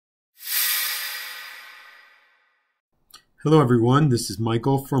Hello everyone, this is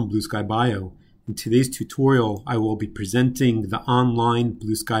Michael from BlueSkyBio. In today's tutorial, I will be presenting the online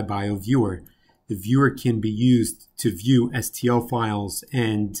BlueSkyBio viewer. The viewer can be used to view STL files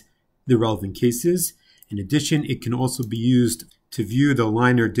and the relevant cases. In addition, it can also be used to view the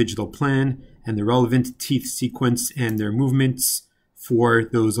liner digital plan and the relevant teeth sequence and their movements for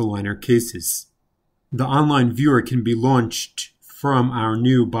those aligner cases. The online viewer can be launched from our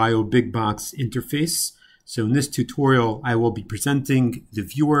new Bio Big Box interface. So in this tutorial, I will be presenting the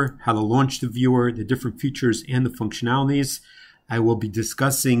viewer, how to launch the viewer, the different features and the functionalities. I will be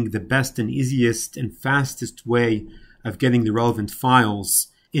discussing the best and easiest and fastest way of getting the relevant files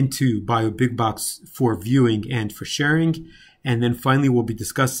into Bio Big Box for viewing and for sharing. And then finally, we'll be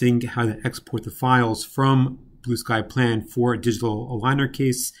discussing how to export the files from BlueSky Plan for a digital aligner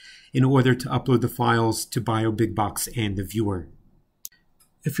case in order to upload the files to Bio Big Box and the viewer.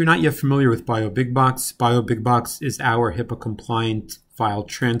 If you're not yet familiar with Bio Big Box is our HIPAA-compliant file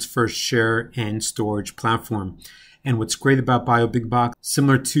transfer, share, and storage platform. And what's great about Bio Big Box,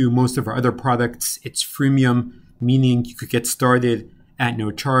 similar to most of our other products, it's freemium, meaning you could get started at no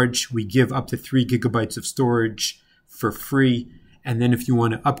charge. We give up to 3 gigabytes of storage for free. And then if you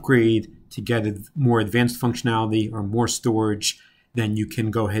want to upgrade to get more advanced functionality or more storage, then you can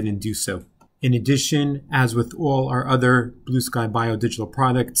go ahead and do so. In addition, as with all our other BlueSkyBio digital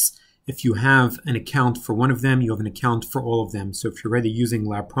products, if you have an account for one of them, you have an account for all of them. So if you're already using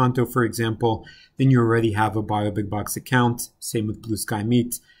Lab Pronto, for example, then you already have a Bio Big Box account. Same with BlueSky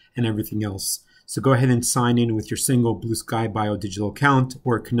Meet and everything else. So go ahead and sign in with your single BlueSkyBio digital account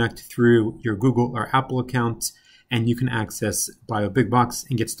or connect through your Google or Apple account, and you can access Bio Big Box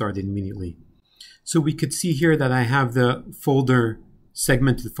and get started immediately. So we could see here that I have the folder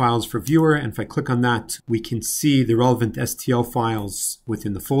segmented files for viewer, and if I click on that, we can see the relevant STL files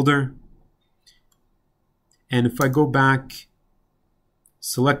within the folder. And if I go back,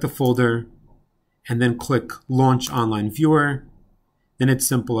 select the folder, and then click Launch Online Viewer, then it's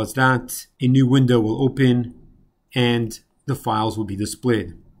simple as that. A new window will open and the files will be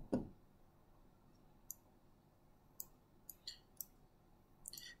displayed.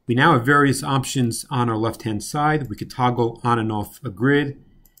 We now have various options on our left-hand side. We could toggle on and off a grid,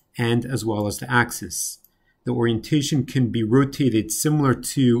 and as well as the axis. The orientation can be rotated similar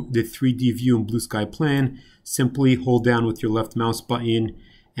to the 3D view in BlueSky Plan. Simply hold down with your left mouse button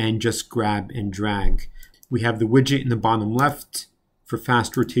and just grab and drag. We have the widget in the bottom left for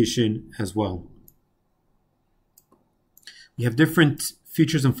fast rotation as well. We have different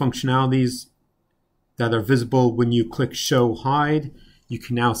features and functionalities that are visible when you click Show Hide. You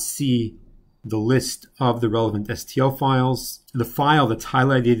can now see the list of the relevant STL files. The file that's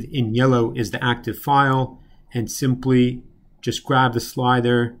highlighted in yellow is the active file, and simply just grab the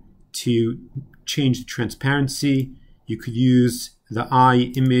slider to change the transparency. You could use the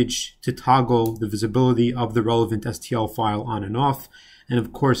eye image to toggle the visibility of the relevant STL file on and off, and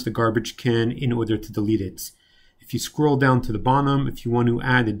of course the garbage can in order to delete it. If you scroll down to the bottom, if you want to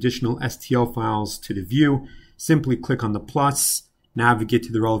add additional STL files to the view, simply click on the plus, navigate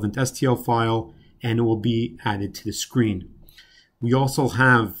to the relevant STL file, and it will be added to the screen. We also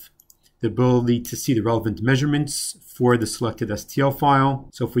have the ability to see the relevant measurements for the selected STL file.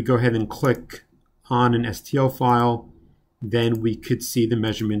 So if we go ahead and click on an STL file, then we could see the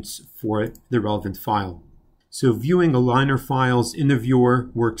measurements for the relevant file. So viewing aligner files in the viewer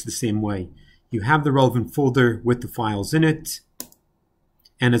works the same way. You have the relevant folder with the files in it.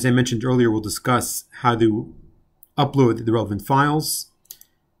 And as I mentioned earlier, we'll discuss how to upload the relevant files,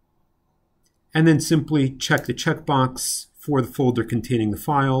 and then simply check the checkbox for the folder containing the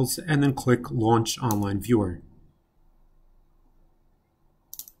files, and then click Launch Online Viewer.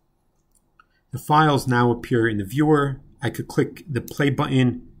 The files now appear in the viewer. I could click the play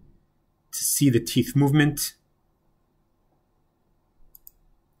button to see the teeth movement.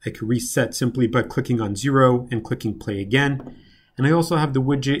 I could reset simply by clicking on 0 and clicking play again. And I also have the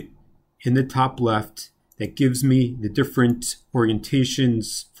widget in the top left that gives me the different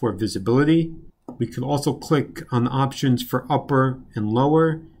orientations for visibility. We could also click on the options for upper and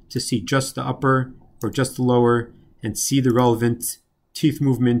lower to see just the upper or just the lower and see the relevant teeth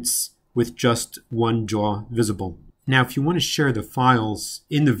movements with just one jaw visible. Now, if you want to share the files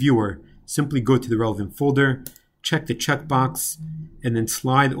in the viewer, simply go to the relevant folder, check the checkbox, and then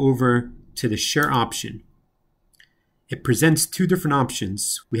slide over to the share option. It presents two different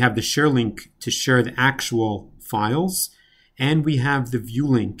options. We have the share link to share the actual files, and we have the view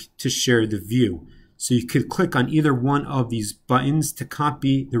link to share the view. So you could click on either one of these buttons to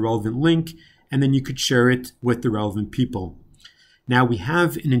copy the relevant link, and then you could share it with the relevant people. Now we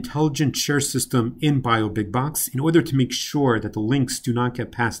have an intelligent share system in BioBigBox. In order to make sure that the links do not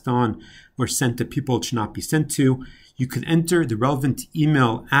get passed on or sent to people it should not be sent to, you can enter the relevant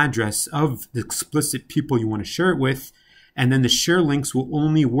email address of the explicit people you want to share it with, and then the share links will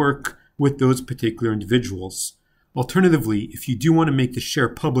only work with those particular individuals. Alternatively, if you do want to make the share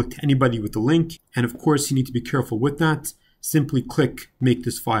public to anybody with the link, and of course you need to be careful with that, simply click Make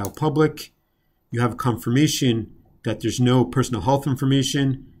this file public. You have confirmation that there's no personal health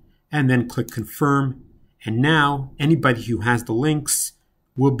information, and then click Confirm. And now anybody who has the links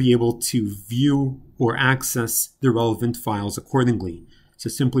will be able to view or access the relevant files accordingly. So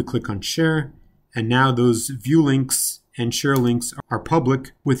simply click on Share, and now those view links and share links are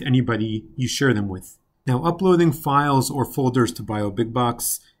public with anybody you share them with. Now, uploading files or folders to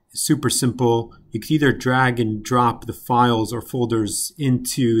BioBigBox is super simple. You can either drag and drop the files or folders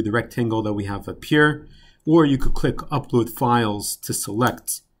into the rectangle that we have up here, or you could click Upload Files to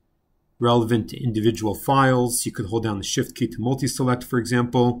select relevant individual files. You could hold down the Shift key to multi-select, for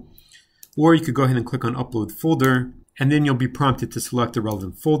example, or you could go ahead and click on Upload Folder, and then you'll be prompted to select the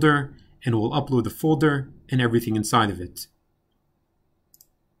relevant folder, and it will upload the folder and everything inside of it.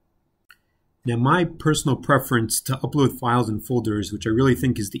 Now, my personal preference to upload files and folders, which I really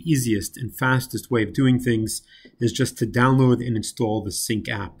think is the easiest and fastest way of doing things, is just to download and install the Sync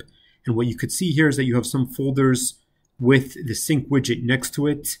app. And what you could see here is that you have some folders with the Sync widget next to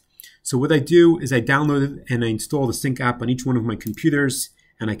it. So what I do is I download and I install the Sync app on each one of my computers,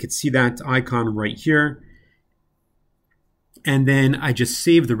 and I could see that icon right here. And then I just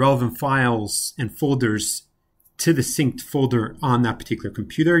save the relevant files and folders to the synced folder on that particular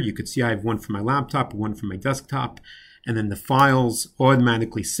computer. You could see I have one for my laptop, one for my desktop, and then the files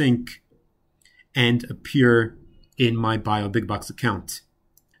automatically sync and appear in my BioBigBox account.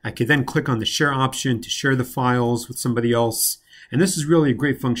 I could then click on the share option to share the files with somebody else. And this is really a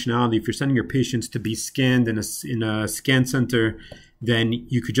great functionality. If you're sending your patients to be scanned in a scan center, then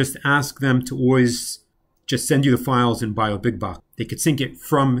you could just ask them to always just send you the files in BioBigBox. They could sync it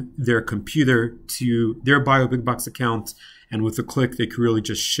from their computer to their BioBigBox account, and with a click, they could really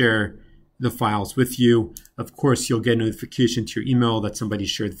just share the files with you. Of course, you'll get a notification to your email that somebody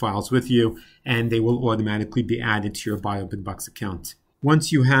shared files with you, and they will automatically be added to your BioBigBox account.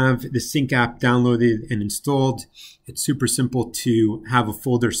 Once you have the Sync app downloaded and installed, it's super simple to have a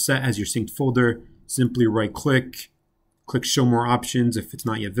folder set as your synced folder. Simply right-click, click Show More Options if it's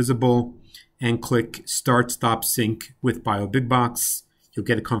not yet visible, and click Start Stop Sync with BioBigBox. You'll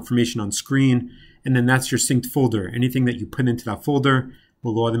get a confirmation on screen, and then that's your synced folder. Anything that you put into that folder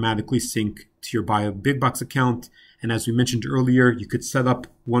will automatically sync to your BioBigBox account. And as we mentioned earlier, you could set up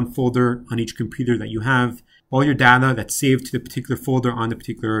one folder on each computer that you have. All your data that's saved to the particular folder on the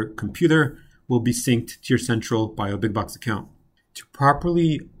particular computer will be synced to your central BioBigBox account. To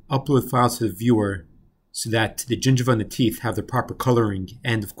properly upload files to the viewer, so that the gingiva and the teeth have the proper coloring,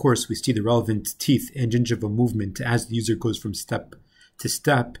 and of course we see the relevant teeth and gingiva movement as the user goes from step to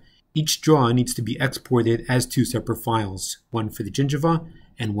step, each jaw needs to be exported as two separate files, one for the gingiva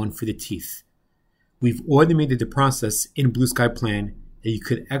and one for the teeth. We've automated the process in BlueSkyPlan that you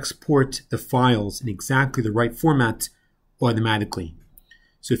could export the files in exactly the right format automatically.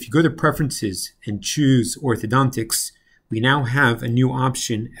 So if you go to Preferences and choose Orthodontics, we now have a new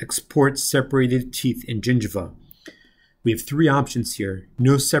option, Export Separated Teeth and Gingiva. We have three options here.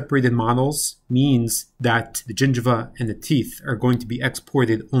 No separated models means that the gingiva and the teeth are going to be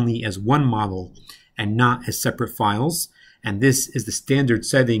exported only as one model and not as separate files. And this is the standard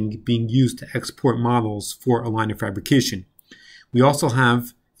setting being used to export models for aligner fabrication. We also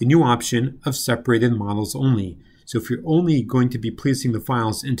have the new option of separated models only. So if you're only going to be placing the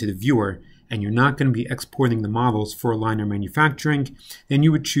files into the viewer, and you're not going to be exporting the models for aligner manufacturing, then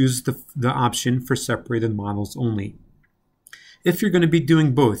you would choose the option for separated models only. If you're going to be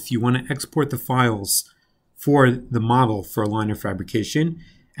doing both, you want to export the files for the model for aligner fabrication,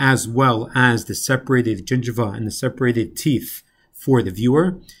 as well as the separated gingiva and the separated teeth for the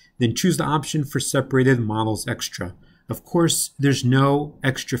viewer, then choose the option for separated models extra. Of course, there's no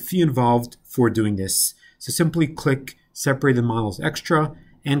extra fee involved for doing this. So simply click Separated Models Extra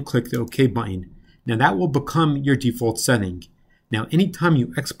and click the OK button. Now that will become your default setting. Now anytime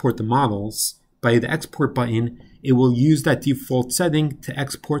you export the models, by the export button, it will use that default setting to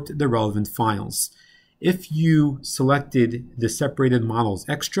export the relevant files. If you selected the separated models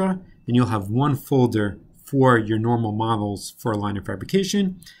extra, then you'll have one folder for your normal models for aligner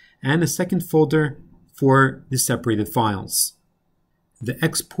fabrication and a second folder for the separated files. The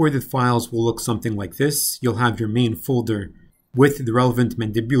exported files will look something like this. You'll have your main folder with the relevant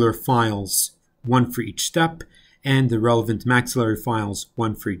mandibular files, one for each step, and the relevant maxillary files,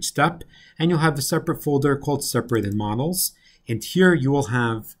 one for each step. And you'll have a separate folder called Separated Models. And here you will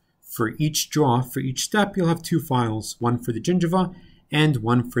have, for each draw, for each step, you'll have two files, one for the gingiva and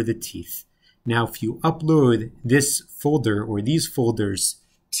one for the teeth. Now, if you upload this folder or these folders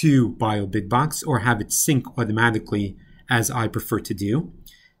to BioBigBox or have it sync automatically, as I prefer to do,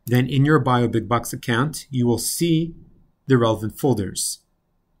 then in your BioBigBox account, you will see the relevant folders.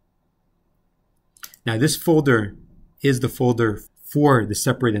 Now, this folder is the folder for the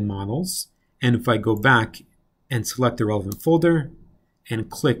separated models. And if I go back and select the relevant folder and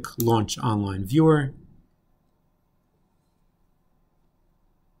click Launch Online Viewer,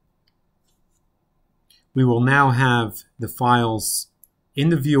 we will now have the files in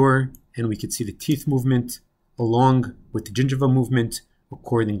the viewer, and we can see the teeth movement along with the gingiva movement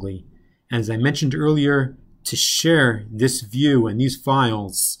accordingly. As I mentioned earlier, to share this view and these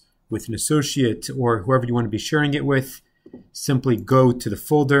files with an associate or whoever you want to be sharing it with, simply go to the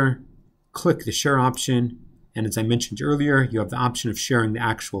folder, click the share option, and as I mentioned earlier, you have the option of sharing the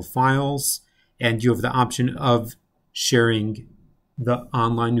actual files, and you have the option of sharing the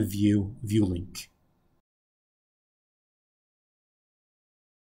online view link.